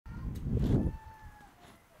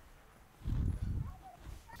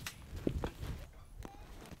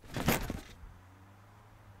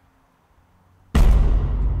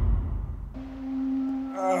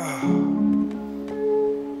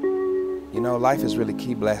life has really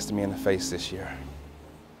key blasted me in the face this year.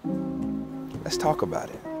 Let's talk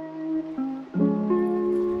about it.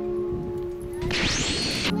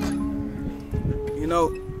 You know,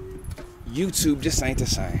 YouTube just ain't the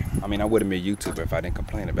same. I mean, I wouldn't be a YouTuber if I didn't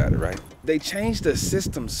complain about it, right? They changed the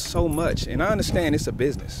system so much, and I understand it's a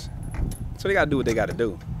business. So they gotta do what they gotta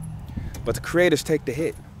do. But the creators take the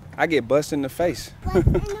hit. I get busted in the face.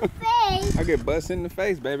 I get busted in the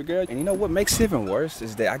face, baby girl. And you know what makes it even worse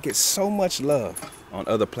is that I get so much love on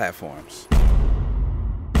other platforms.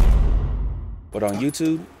 But on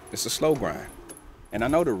YouTube, it's a slow grind. And I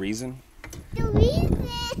know the reason. The reason?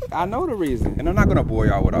 I know the reason. And I'm not gonna bore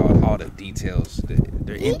y'all with all the details,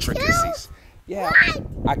 the intricacies. Yeah,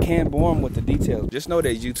 I can't bore them with the details. Just know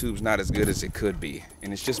that YouTube's not as good as it could be.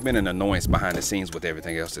 And it's just been an annoyance behind the scenes with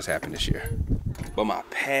everything else that's happened this year. But my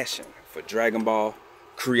passion for Dragon Ball,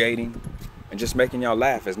 creating, and just making y'all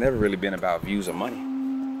laugh has never really been about views or money.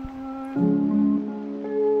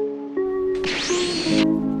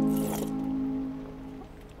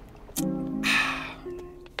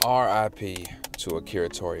 R.I.P. to Akira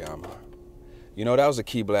Toriyama. You know, that was a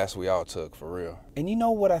key blast we all took, for real. And you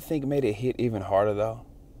know what I think made it hit even harder, though?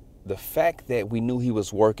 The fact that we knew he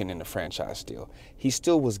was working in the franchise still. He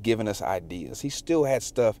still was giving us ideas. He still had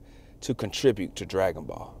stuff to contribute to Dragon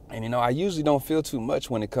Ball. And you know, I usually don't feel too much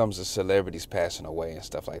when it comes to celebrities passing away and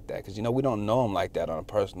stuff like that, because you know, we don't know him like that on a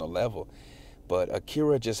personal level. But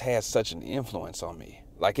Akira just has such an influence on me.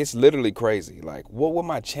 Like, it's literally crazy. Like, what would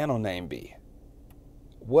my channel name be?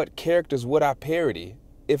 What characters would I parody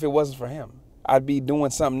if it wasn't for him? I'd be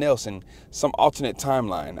doing something else in some alternate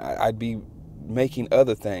timeline. I'd be making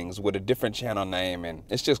other things with a different channel name, and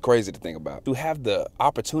it's just crazy to think about. To have the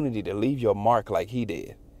opportunity to leave your mark like he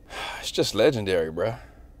did, it's just legendary, bruh.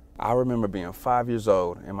 I remember being 5 years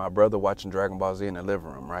old and my brother watching Dragon Ball Z in the living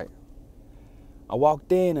room, right? I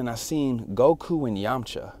walked in and I seen Goku and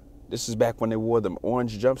Yamcha. This is back when they wore them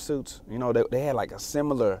orange jumpsuits. You know, they had like a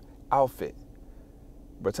similar outfit.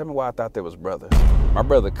 But tell me why I thought they was brothers. My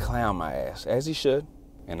brother clowned my ass, as he should,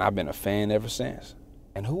 and I've been a fan ever since.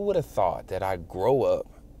 And who would have thought that I'd grow up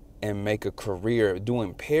and make a career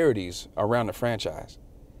doing parodies around the franchise?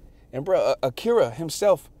 And bro, Akira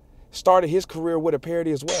himself started his career with a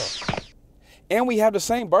parody as well. And we have the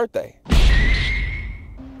same birthday.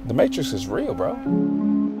 The Matrix is real, bro.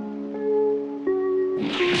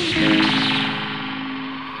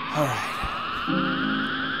 All right.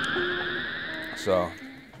 So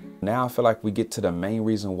now I feel like we get to the main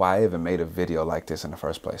reason why I even made a video like this in the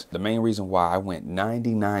first place. The main reason why I went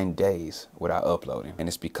 99 days without uploading, and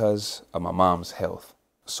it's because of my mom's health.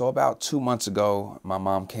 So about 2 months ago, my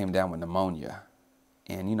mom came down with pneumonia.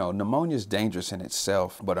 And you know, pneumonia is dangerous in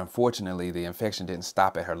itself, but unfortunately the infection didn't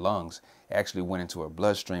stop at her lungs. It actually went into her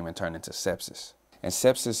bloodstream and turned into sepsis. And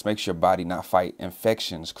sepsis makes your body not fight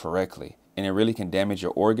infections correctly, and it really can damage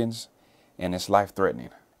your organs, and it's life-threatening.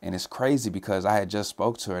 And it's crazy because I had just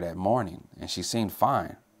spoke to her that morning and she seemed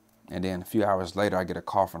fine. And then a few hours later, I get a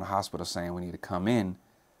call from the hospital saying we need to come in.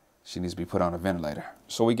 She needs to be put on a ventilator.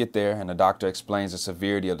 So we get there and the doctor explains the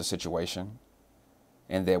severity of the situation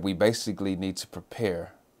and that we basically need to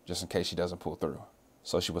prepare just in case she doesn't pull through.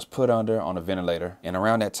 So she was put on a ventilator. And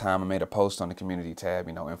around that time, I made a post on the community tab,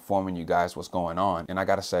 you know, informing you guys what's going on. And I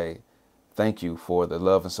got to say, thank you for the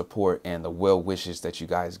love and support and the well wishes that you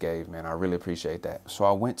guys gave, man. I really appreciate that. So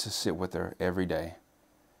I went to sit with her every day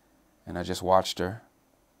and I just watched her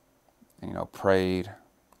and, you know, prayed,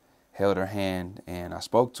 held her hand, and I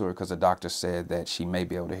spoke to her because the doctor said that she may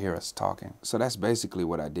be able to hear us talking. So that's basically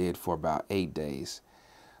what I did for about 8 days.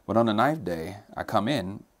 But on the 9th day, I come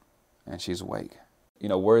in and she's awake. You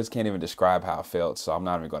know, words can't even describe how I felt, so I'm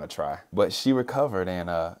not even going to try. But she recovered and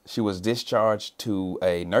she was discharged to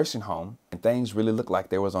a nursing home and things really looked like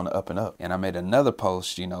they was on the up and up. And I made another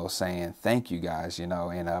post, you know, saying thank you guys, you know,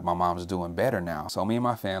 and my mom's doing better now. So me and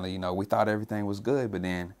my family, you know, we thought everything was good, but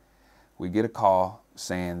then we get a call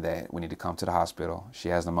saying that we need to come to the hospital. She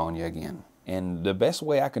has pneumonia again. And the best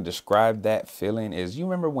way I can describe that feeling is, you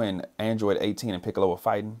remember when Android 18 and Piccolo were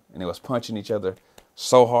fighting and they was punching each other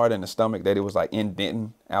so hard in the stomach that it was like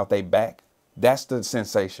indenting out their back? That's the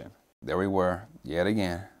sensation. There we were yet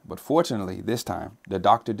again. But fortunately, this time, the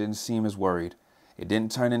doctor didn't seem as worried. It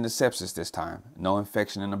didn't turn into sepsis this time. No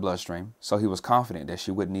infection in the bloodstream. So he was confident that she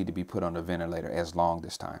wouldn't need to be put on a ventilator as long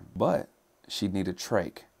this time. But she'd need a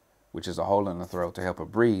trach, which is a hole in the throat to help her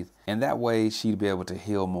breathe. And that way she'd be able to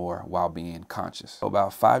heal more while being conscious. So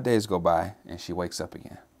about 5 days go by and she wakes up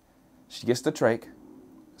again. She gets the trach.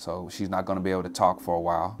 So she's not going to be able to talk for a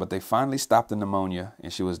while. But they finally stopped the pneumonia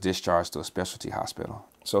and she was discharged to a specialty hospital.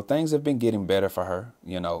 So things have been getting better for her.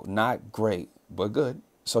 You know, not great, but good.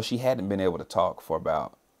 So she hadn't been able to talk for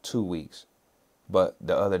about 2 weeks. But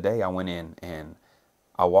the other day I went in and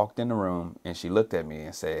I walked in the room and she looked at me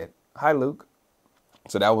and said, "Hi, Luke."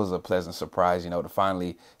 So that was a pleasant surprise, to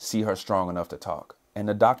finally see her strong enough to talk. And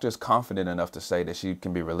the doctor's confident enough to say that she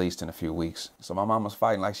can be released in a few weeks. So my mama's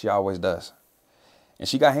fighting like she always does. And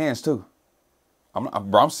she got hands too.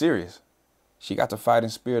 I'm serious. She got the fighting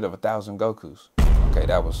spirit of 1,000 Gokus. Okay,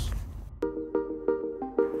 that was.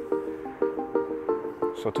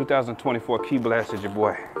 So 2024 Key Blasted your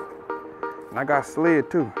boy. And I got slid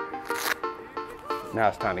too. Now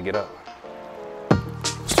it's time to get up.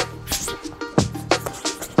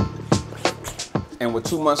 And with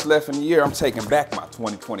 2 months left in the year, I'm taking back my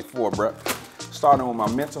 2024, bruh. Starting with my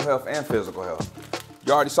mental health and physical health.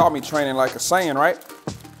 You already saw me training like a Saiyan, right?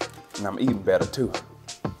 And I'm eating better too.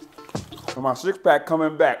 And my six-pack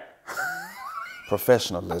coming back.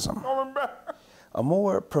 Professionalism. Coming back. A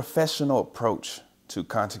more professional approach to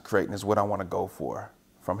content creating is what I want to go for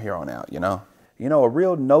from here on out, a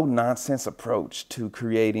real no-nonsense approach to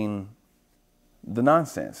creating the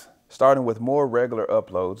nonsense. Starting with more regular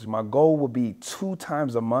uploads, my goal will be 2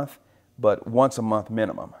 times a month, but once a month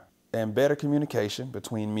minimum. And better communication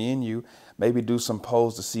between me and you, maybe do some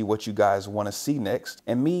polls to see what you guys want to see next,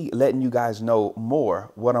 and me letting you guys know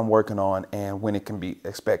more what I'm working on and when it can be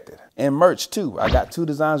expected. And merch too. I got 2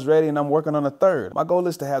 designs ready and I'm working on a 3rd. My goal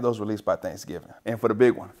is to have those released by Thanksgiving. And for the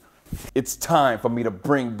big one, it's time for me to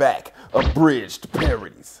bring back abridged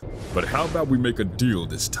parodies. But how about we make a deal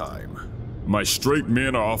this time? My straight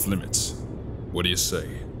men are off limits. What do you say?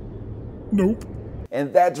 Nope.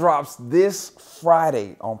 And that drops this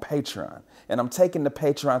Friday on Patreon. And I'm taking the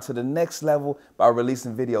Patreon to the next level by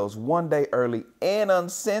releasing videos 1 day early and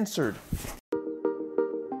uncensored.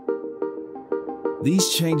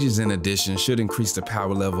 These changes and additions should increase the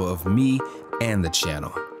power level of me and the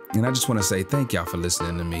channel. And I just want to say thank y'all for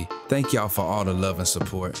listening to me. Thank y'all for all the love and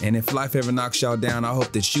support. And if life ever knocks y'all down, I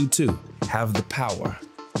hope that you too have the power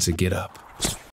to get up.